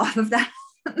money at all off of that.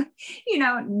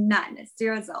 None,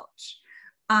 zero zilch.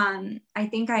 I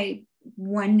think a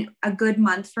good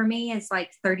month for me is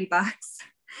like $30.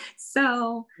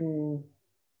 So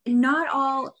not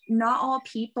all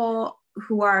people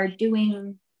who are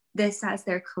doing this as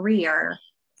their career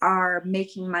are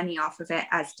making money off of it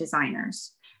as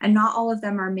designers. And not all of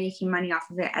them are making money off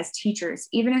of it as teachers.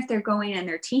 Even if they're going and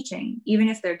they're teaching, even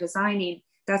if they're designing,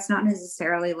 that's not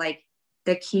necessarily like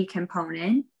the key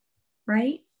component,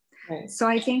 right? So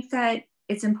I think that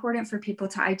it's important for people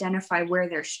to identify where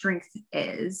their strength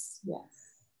is. Yes.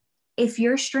 If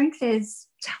your strength is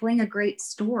telling a great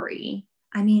story,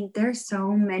 I mean, there's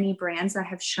so many brands that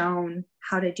have shown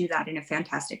how to do that in a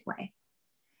fantastic way.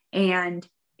 And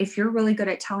if you're really good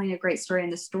at telling a great story,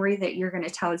 and the story that you're going to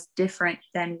tell is different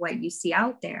than what you see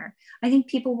out there, I think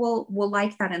people will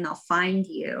like that, and they'll find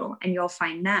you and you'll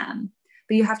find them.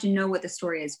 But you have to know what the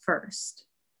story is first.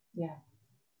 Yeah.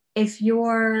 If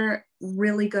you're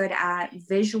really good at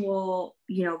visual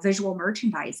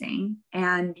merchandising,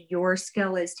 and your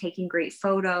skill is taking great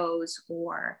photos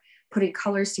or putting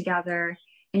colors together,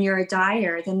 and you're a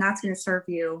dyer, then that's going to serve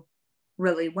you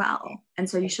really well. And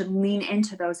so you should lean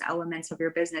into those elements of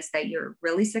your business that you're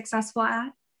really successful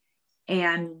at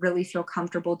and really feel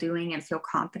comfortable doing and feel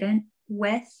confident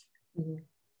with.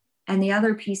 And the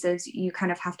other pieces, you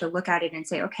kind of have to look at it and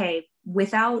say, okay,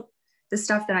 without the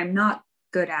stuff that I'm not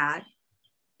good at,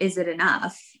 is it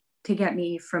enough to get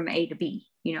me from A to B?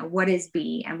 What is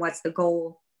B, and what's the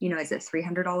goal? Is it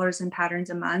 $300 in patterns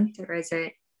a month, or is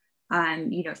it,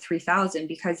 3,000?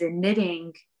 Because in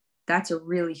knitting, that's a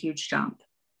really huge jump.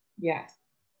 Yeah.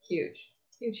 Huge.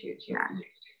 Yeah.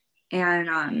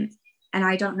 And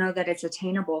I don't know that it's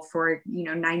attainable for,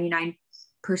 99%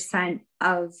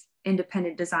 of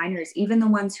independent designers, even the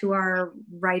ones who are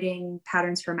writing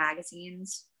patterns for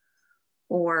magazines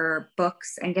or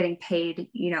books and getting paid,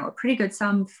 a pretty good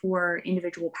sum for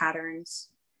individual patterns.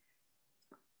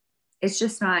 It's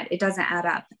just not, it doesn't add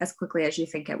up as quickly as you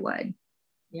think it would.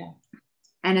 Yeah.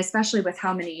 And especially with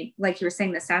how many, like you were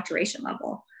saying, the saturation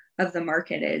level of the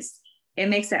market it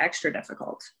makes it extra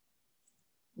difficult.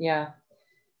 Yeah.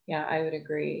 Yeah, I would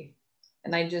agree.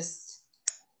 And this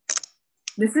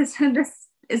is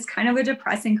kind of a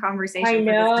depressing conversation. I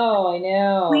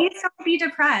know. Please don't be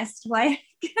depressed. Like,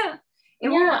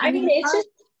 I mean,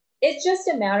 it's just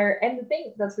a matter. And the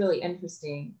thing that's really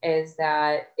interesting is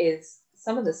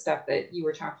some of the stuff that you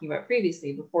were talking about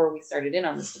previously before we started in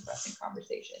on this depressing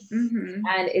conversation.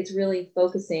 And it's really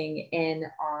focusing in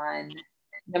on,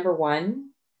 number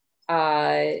one,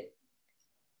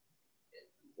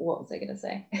 what was I going to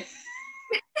say?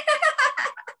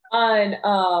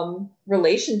 On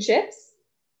relationships.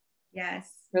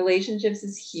 Yes. Relationships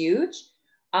is huge.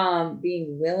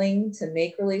 Being willing to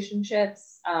make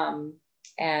relationships, or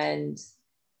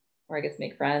I guess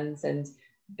make friends and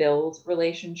build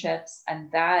relationships. And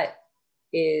that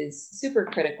is super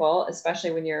critical,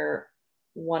 especially when you're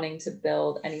wanting to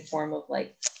build any form of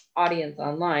like audience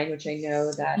online, which I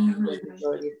know that the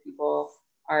majority of people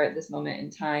are at this moment in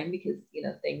time, because,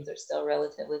 things are still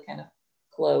relatively kind of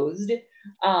closed.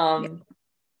 So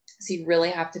you really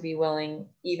have to be willing,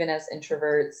 even as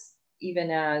introverts, even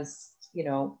as,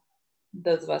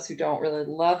 those of us who don't really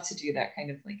love to do that kind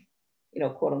of like,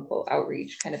 quote unquote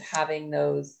outreach, kind of having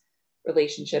those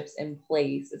relationships in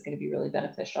place is going to be really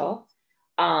beneficial.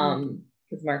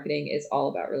 Because marketing is all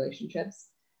about relationships.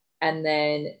 And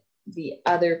then the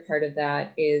other part of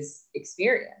that is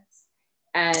experience.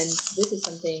 And this is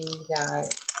something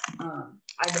that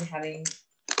I've been having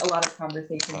a lot of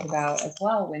conversations about as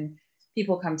well, when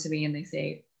people come to me and they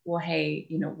say, well, hey,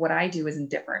 you know, what I do isn't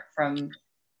different from,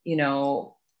 you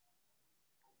know,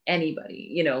 anybody,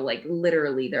 you know, like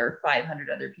literally there are 500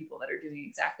 other people that are doing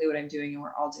exactly what I'm doing, and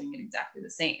we're all doing it exactly the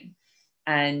same.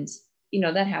 And, you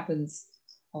know, that happens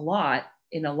a lot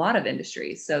in a lot of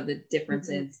industries. So the difference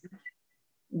is,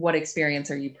 what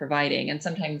experience are you providing? And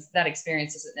sometimes that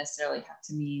experience doesn't necessarily have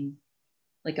to mean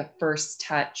like a first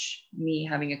touch, me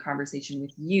having a conversation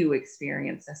with you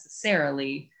experience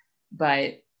necessarily,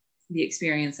 but the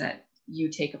experience that you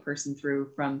take a person through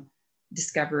from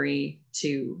discovery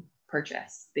to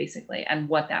purchase, basically, and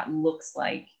what that looks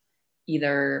like,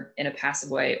 either in a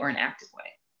passive way or an active way.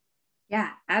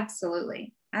 Yeah,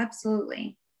 absolutely.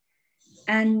 Absolutely.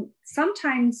 And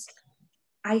sometimes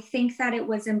I think that it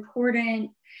was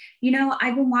important. You know,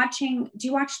 I've been watching, do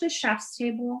you watch The Chef's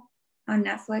Table on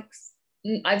Netflix?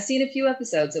 I've seen a few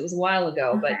episodes. It was a while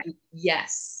ago, Okay. but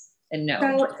yes and no.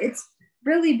 So it's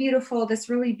really beautiful, this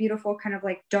really beautiful kind of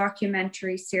like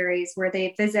documentary series where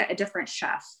they visit a different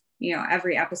chef, you know,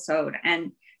 every episode.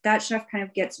 And that chef kind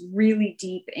of gets really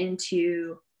deep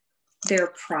into their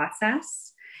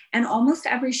process. And almost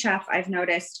every chef I've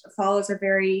noticed follows a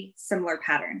very similar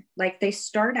pattern. Like they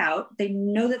start out, they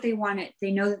know that they want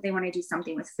to do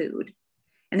something with food.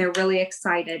 And they're really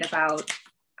excited about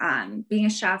being a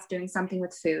chef, doing something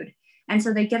with food. And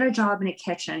so they get a job in a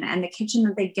kitchen, and the kitchen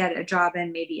that they get a job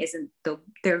in maybe isn't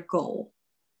their goal,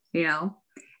 you know?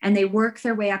 And they work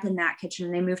their way up in that kitchen,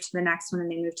 and they move to the next one,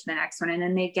 and they move to the next one. And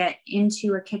then they get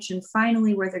into a kitchen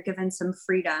finally where they're given some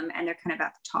freedom, and they're kind of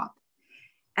at the top.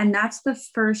 And that's the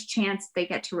first chance they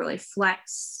get to really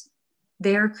flex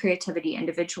their creativity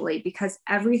individually, because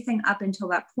everything up until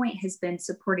that point has been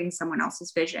supporting someone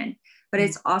else's vision. But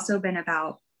it's also been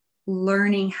about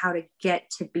learning how to get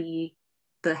to be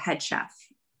the head chef.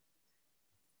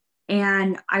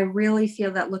 And I really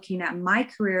feel that looking at my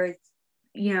career,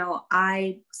 you know,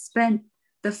 I spent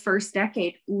the first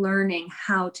decade learning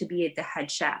how to be the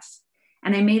head chef.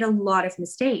 And I made a lot of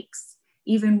mistakes,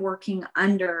 even working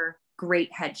under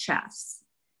great head chefs.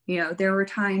 You know, there were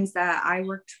times that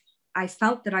I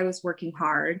felt that I was working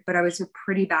hard, but I was a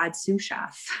pretty bad sous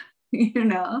chef, you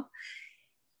know?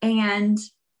 And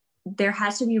there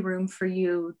has to be room for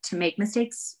you to make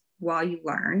mistakes while you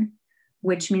learn,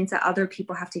 which means that other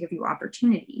people have to give you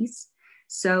opportunities.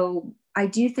 So I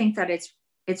do think that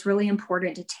it's really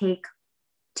important to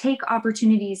take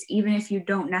opportunities, even if you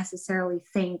don't necessarily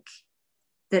think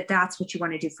that that's what you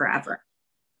want to do forever.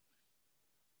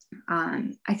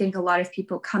 I think a lot of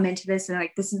people come into this and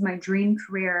like, this is my dream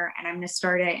career, and I'm going to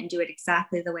start it and do it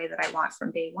exactly the way that I want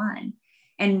from day one.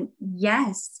 And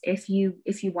yes, if you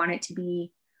want it to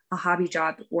be a hobby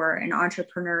job or an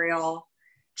entrepreneurial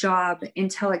job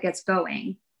until it gets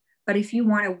going. But if you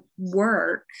want to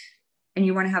work and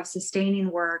you want to have sustaining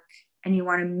work and you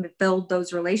want to build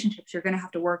those relationships, you're going to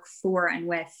have to work for and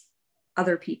with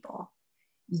other people,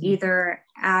 either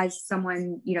as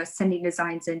someone, you know, sending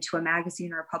designs into a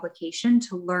magazine or a publication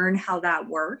to learn how that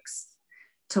works,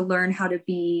 to learn how to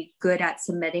be good at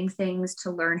submitting things, to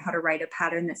learn how to write a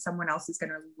pattern that someone else is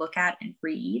going to look at and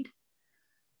read.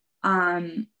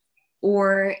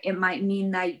 Or it might mean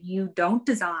that you don't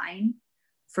design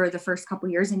for the first couple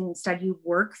of years, and instead you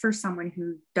work for someone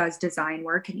who does design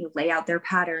work, and you lay out their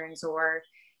patterns, or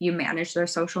you manage their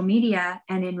social media.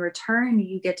 And in return,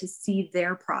 you get to see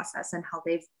their process and how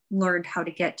they've learned how to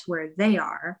get to where they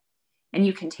are. And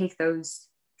you can take those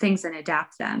things and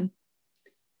adapt them.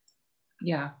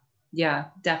 Yeah,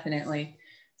 definitely.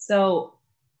 So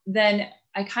then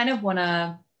I kind of want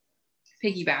to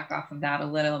piggyback off of that a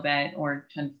little bit, or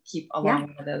kind of keep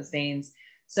along with those veins.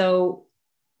 So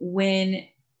when,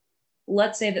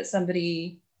 let's say that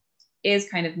somebody is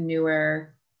kind of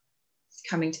newer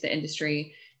coming to the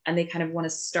industry, and they kind of want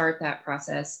to start that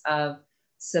process of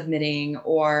submitting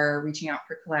or reaching out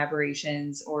for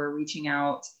collaborations or reaching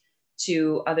out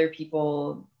to other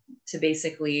people to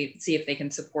basically see if they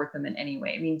can support them in any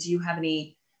way. I mean, do you have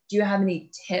any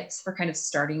tips for kind of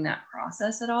starting that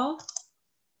process at all?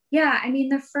 Yeah, I mean,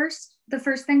 the first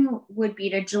thing would be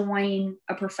to join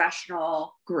a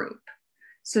professional group.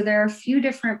 So there are a few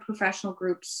different professional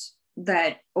groups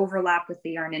that overlap with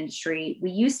the yarn industry.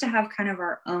 We used to have kind of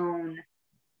our own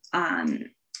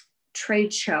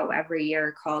trade show every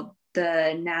year called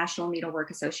the National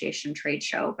Needlework Association Trade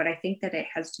Show, but I think that it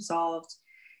has dissolved.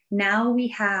 Now we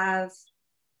have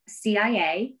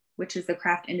CIA, which is the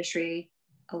Craft Industry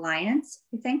Alliance,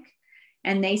 I think.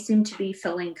 And they seem to be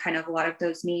filling kind of a lot of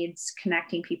those needs,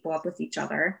 connecting people up with each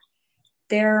other.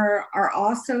 There are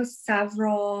also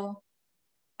several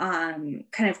kind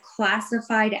of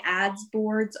classified ads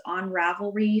boards on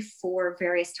Ravelry for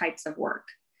various types of work.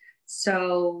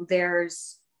 So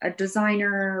there's a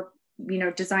designer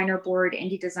board,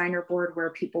 indie designer board, where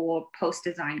people will post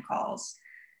design calls.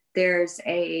 There's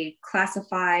a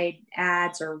classified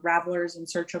ads or Ravelers in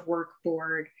search of work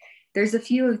board. There's a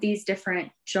few of these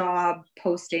different job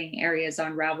posting areas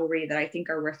on Ravelry that I think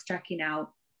are worth checking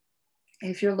out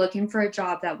if you're looking for a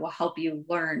job that will help you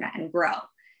learn and grow.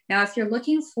 Now, if you're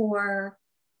looking for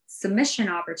submission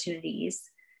opportunities,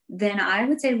 then I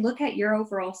would say look at your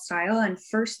overall style and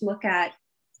first look at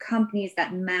companies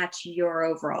that match your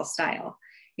overall style.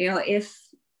 If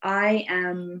I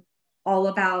am all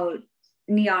about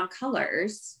neon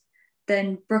colors,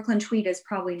 then Brooklyn Tweed is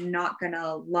probably not going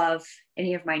to love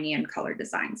any of my neon color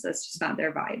designs. That's just not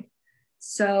their vibe.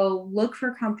 So look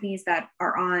for companies that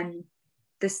are on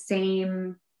the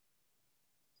same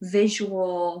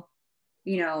visual,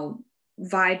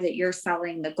 vibe that you're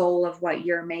selling, the goal of what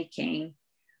you're making,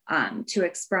 to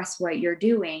express what you're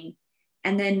doing,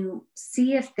 and then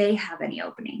see if they have any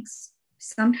openings.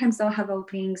 Sometimes they'll have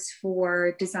openings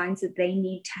for designs that they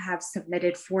need to have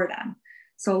submitted for them.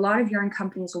 So a lot of yarn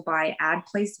companies will buy ad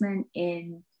placement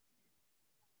in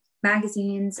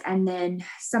magazines, and then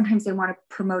sometimes they want to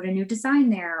promote a new design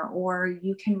there, or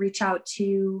you can reach out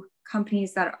to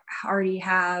companies that already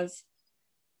have,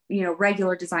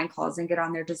 regular design calls and get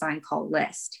on their design call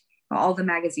list. All the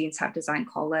magazines have design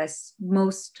call lists.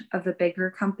 Most of the bigger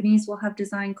companies will have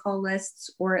design call lists,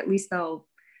 or at least they'll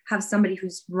have somebody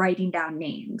who's writing down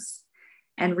names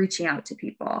and reaching out to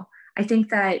people. I think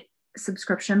that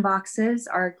subscription boxes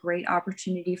are a great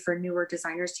opportunity for newer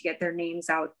designers to get their names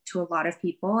out to a lot of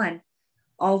people. And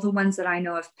all the ones that I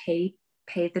know of pay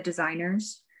the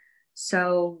designers.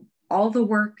 So all the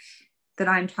work that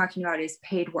I'm talking about is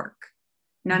paid work.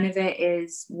 None of it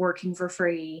is working for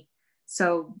free.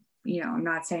 So, I'm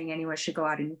not saying anyone should go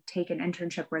out and take an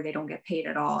internship where they don't get paid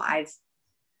at all. I've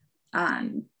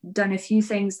done a few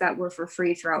things that were for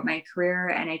free throughout my career,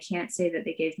 and I can't say that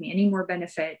they gave me any more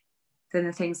benefit than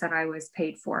the things that I was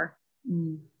paid for.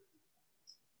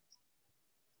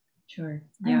 Sure.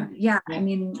 Yeah. Yeah. I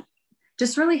mean,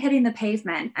 just really hitting the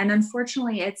pavement. And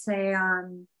unfortunately, it's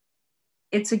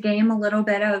a game a little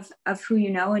bit of who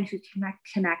you know and who you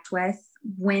connect with.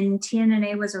 When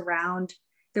TNNA was around,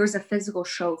 there was a physical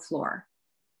show floor.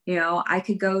 I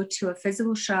could go to a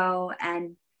physical show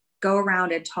and go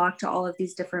around and talk to all of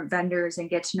these different vendors and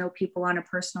get to know people on a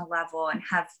personal level and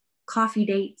have coffee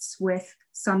dates with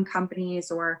some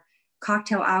companies, or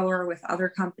cocktail hour with other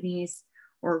companies,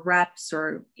 or reps,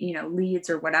 or, leads,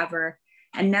 or whatever.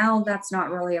 And now that's not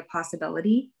really a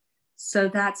possibility. So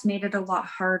that's made it a lot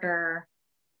harder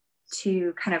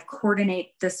to kind of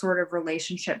coordinate this sort of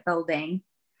relationship building.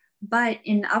 But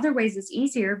in other ways, it's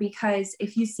easier, because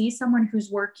if you see someone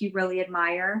whose work you really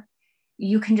admire,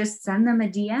 you can just send them a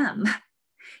DM.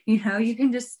 You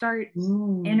can just start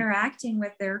interacting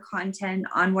with their content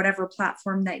on whatever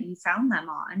platform that you found them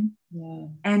on. Yeah.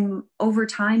 And over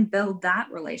time, build that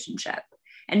relationship.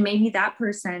 And maybe that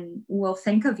person will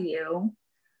think of you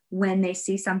when they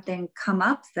see something come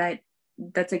up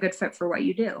that's a good fit for what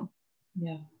you do.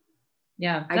 Yeah.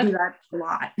 Yeah. I do that a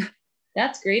lot.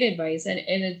 That's great advice. And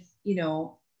it's,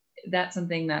 that's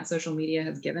something that social media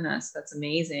has given us. That's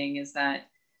amazing, is that,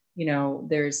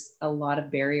 there's a lot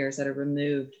of barriers that are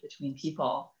removed between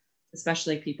people,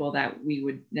 especially people that we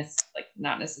would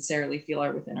not necessarily feel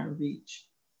are within our reach.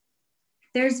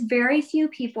 There's very few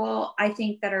people, I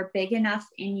think, that are big enough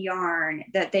in yarn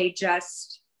that they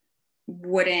just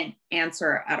wouldn't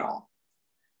answer at all.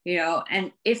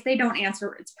 And if they don't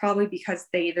answer, it's probably because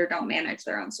they either don't manage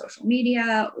their own social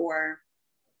media, or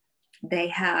they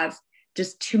have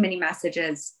just too many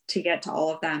messages to get to all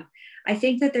of them. I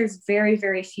think that there's very,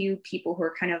 very few people who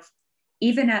are kind of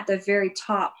even at the very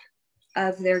top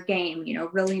of their game,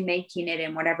 really making it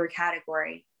in whatever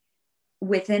category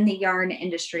within the yarn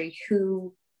industry,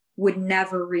 who would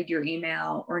never read your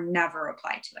email or never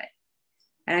reply to it.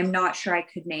 And I'm not sure I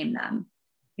could name them.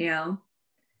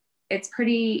 It's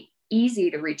pretty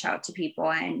easy to reach out to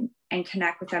people and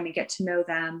connect with them and get to know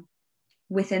them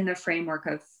within the framework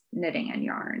of knitting and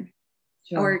yarn.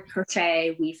 Sure. Or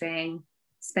crochet, weaving,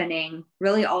 spinning.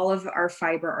 Really, all of our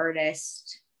fiber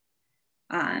artist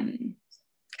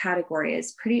category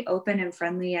is pretty open and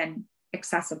friendly and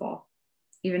accessible,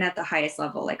 even at the highest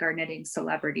level. Like, our knitting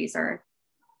celebrities are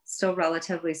still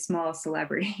relatively small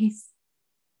celebrities.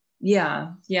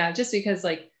 Yeah. Just because,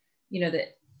 that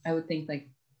I would think,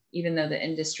 even though the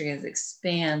industry is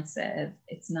expansive,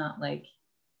 it's not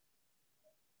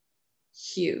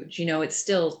huge. You know, it's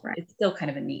still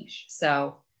kind of a niche.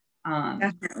 So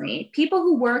definitely people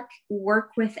who work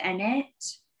within it,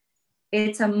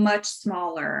 it's a much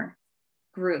smaller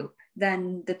group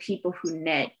than the people who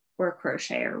knit or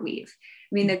crochet or weave.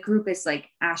 I mean, the group is like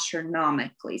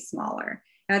astronomically smaller.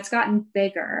 Now it's gotten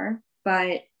bigger,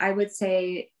 but I would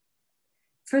say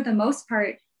for the most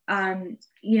part,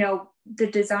 you know, the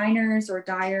designers or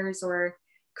dyers or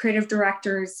creative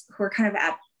directors who are kind of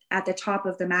at the top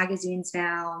of the magazines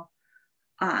now,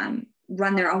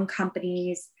 run their own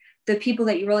companies. The people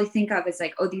that you really think of as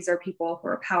like, oh, these are people who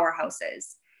are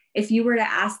powerhouses. If you were to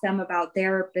ask them about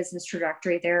their business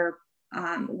trajectory, their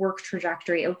work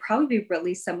trajectory, it would probably be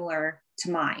really similar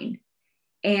to mine.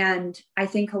 And I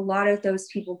think a lot of those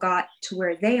people got to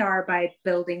where they are by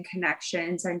building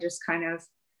connections and just kind of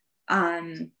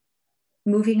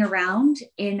moving around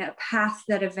in a path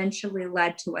that eventually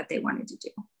led to what they wanted to do.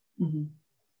 Mm-hmm.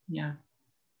 Yeah.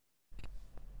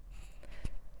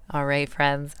 All right,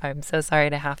 friends, I'm so sorry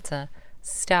to have to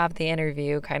stop the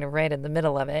interview kind of right in the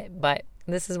middle of it, but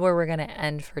this is where we're going to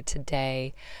end for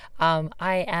today.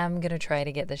 I am going to try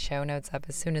to get the show notes up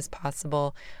as soon as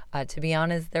possible. To be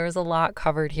honest, there was a lot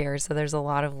covered here, so there's a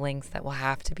lot of links that will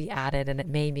have to be added, and it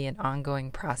may be an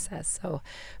ongoing process. So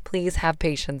please have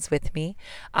patience with me.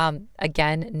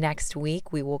 Again, next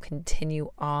week we will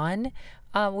continue on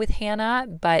with Hannah,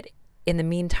 but in the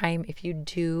meantime, if you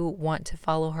do want to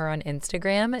follow her on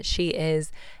Instagram, she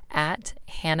is at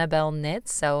Hannabelle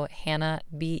Knits. So Hannah,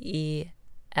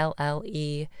 Belle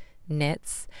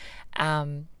Knits.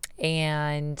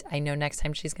 And I know next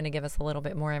time she's going to give us a little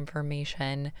bit more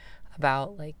information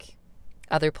about like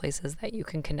other places that you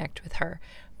can connect with her.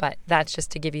 But that's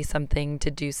just to give you something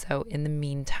to do so in the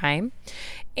meantime.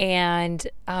 And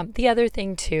the other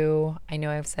thing too, I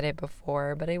know I've said it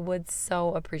before, but I would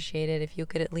so appreciate it if you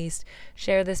could at least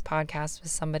share this podcast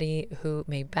with somebody who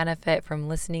may benefit from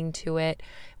listening to it,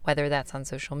 whether that's on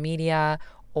social media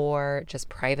or just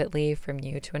privately from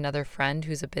you to another friend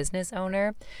who's a business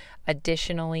owner.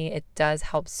 Additionally, it does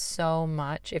help so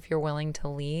much if you're willing to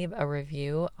leave a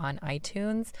review on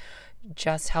iTunes.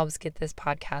 Just helps get this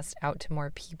podcast out to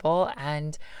more people,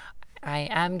 and I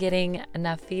am getting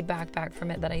enough feedback back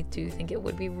from it that I do think it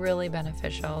would be really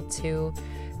beneficial to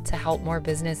help more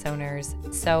business owners.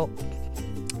 So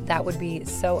that would be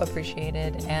so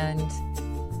appreciated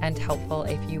and helpful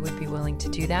if you would be willing to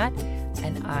do that.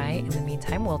 And I, in the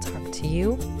meantime, will talk to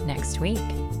you next week.